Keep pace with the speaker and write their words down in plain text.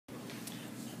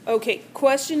Okay,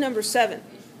 question number 7.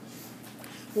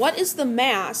 What is the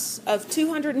mass of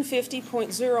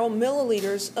 250.0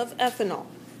 milliliters of ethanol?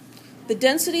 The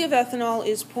density of ethanol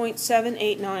is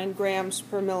 0.789 grams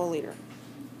per milliliter.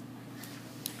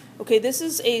 Okay, this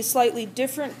is a slightly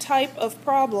different type of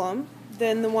problem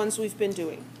than the ones we've been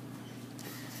doing.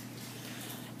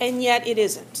 And yet it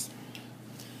isn't.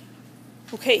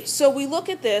 Okay, so we look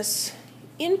at this.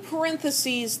 In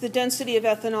parentheses, the density of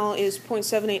ethanol is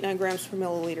 0.789 grams per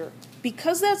milliliter.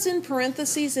 Because that's in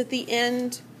parentheses at the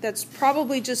end, that's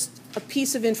probably just a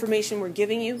piece of information we're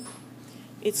giving you.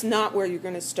 It's not where you're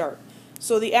going to start.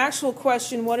 So the actual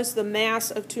question, what is the mass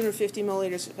of 250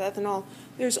 milliliters of ethanol?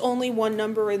 There's only one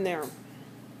number in there.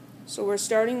 So we're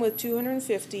starting with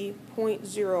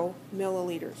 250.0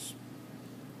 milliliters.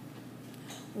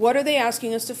 What are they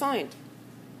asking us to find?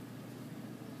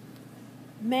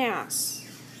 Mass.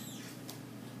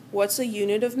 What's a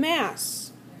unit of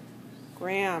mass?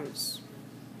 Grams.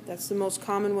 That's the most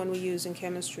common one we use in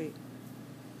chemistry.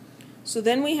 So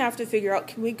then we have to figure out,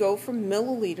 can we go from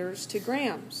milliliters to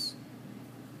grams?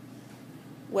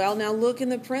 Well, now look in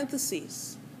the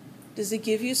parentheses. Does it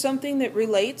give you something that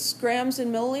relates grams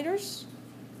and milliliters?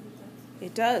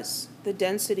 It does, the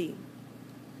density.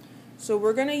 So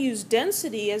we're going to use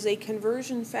density as a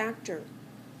conversion factor.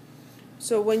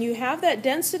 So when you have that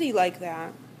density like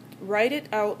that, write it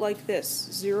out like this,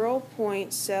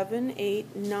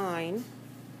 0.789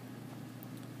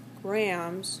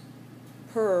 grams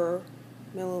per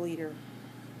milliliter.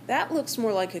 That looks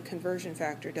more like a conversion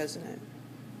factor, doesn't it?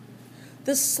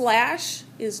 The slash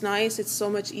is nice. It's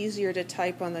so much easier to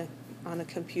type on a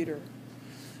computer.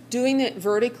 Doing it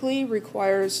vertically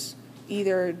requires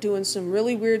either doing some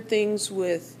really weird things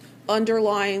with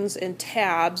underlines and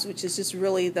tabs, which is just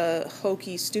really the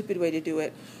hokey, stupid way to do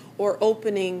it, or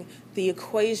opening the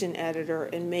equation editor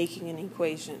and making an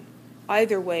equation.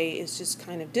 Either way is just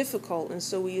kind of difficult, and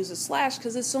so we use a slash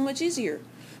because it's so much easier.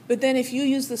 But then if you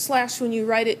use the slash when you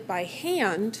write it by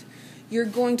hand, you're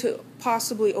going to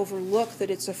possibly overlook that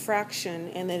it's a fraction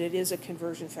and that it is a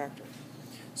conversion factor.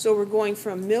 So we're going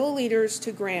from milliliters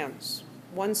to grams.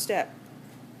 One step.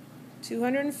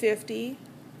 250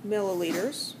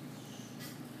 milliliters.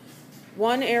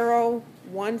 One arrow,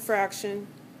 one fraction.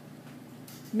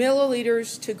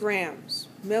 Milliliters to grams.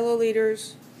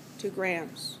 Milliliters to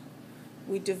grams.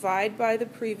 We divide by the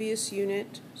previous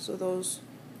unit, so those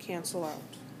cancel out.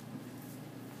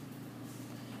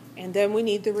 And then we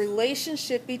need the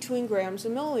relationship between grams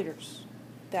and milliliters.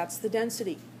 That's the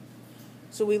density.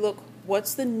 So we look,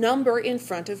 what's the number in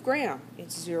front of gram?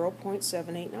 It's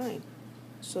 0.789.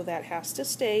 So that has to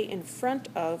stay in front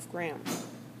of gram.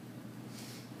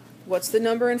 What's the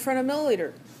number in front of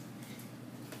milliliter?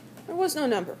 There was no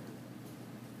number.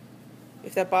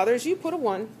 If that bothers you, put a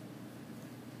 1.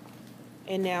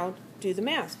 And now do the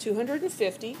math.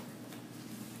 250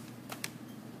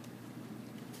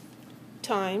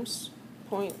 times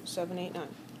 0.789.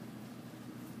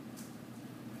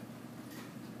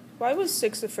 Why was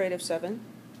 6 afraid of 7?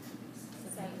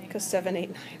 Because 7, 8,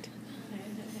 9.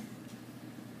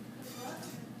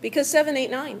 Because 7,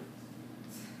 8, 9.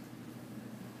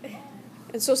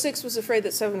 And so 6 was afraid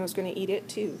that 7 was going to eat it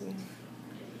too.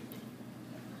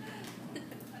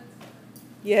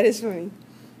 Yeah, it is funny.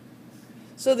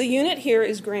 So the unit here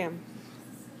is gram.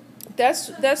 That's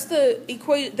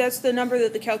the number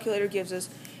that the calculator gives us.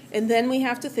 And then we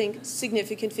have to think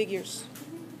significant figures.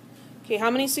 Okay,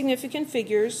 how many significant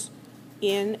figures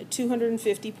in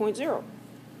 250.0?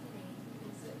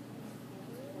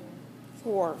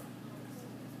 4.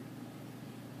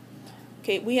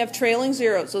 Okay, we have trailing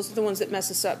zeros. Those are the ones that mess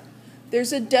us up.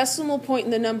 There's a decimal point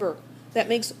in the number. That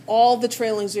makes all the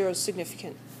trailing zeros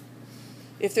significant.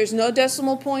 If there's no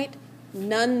decimal point,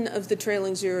 none of the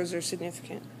trailing zeros are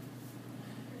significant.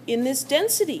 In this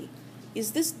density,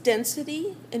 is this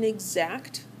density an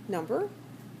exact number?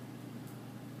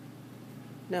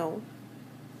 No.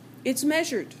 It's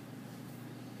measured.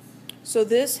 So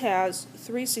this has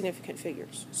 3 significant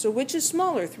figures. So which is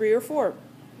smaller, 3 or 4?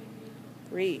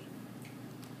 3.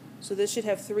 So this should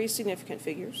have 3 significant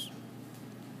figures.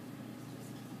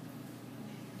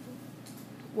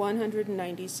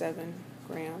 197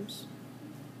 grams.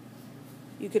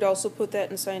 You could also put that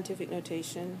in scientific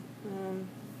notation. I'm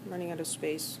running out of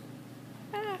space.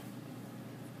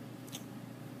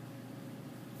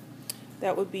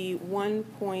 That would be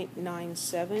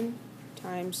 1.97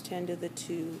 times 10 to the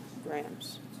 2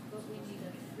 grams. But we need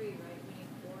a 3, right? We need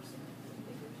 4 significant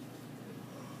figures.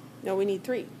 No, we need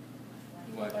 3.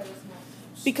 Why?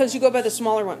 Because you go by the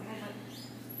smaller one.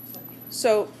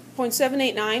 So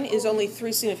 0.789 is only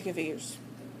 3 significant figures.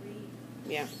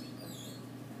 Yeah.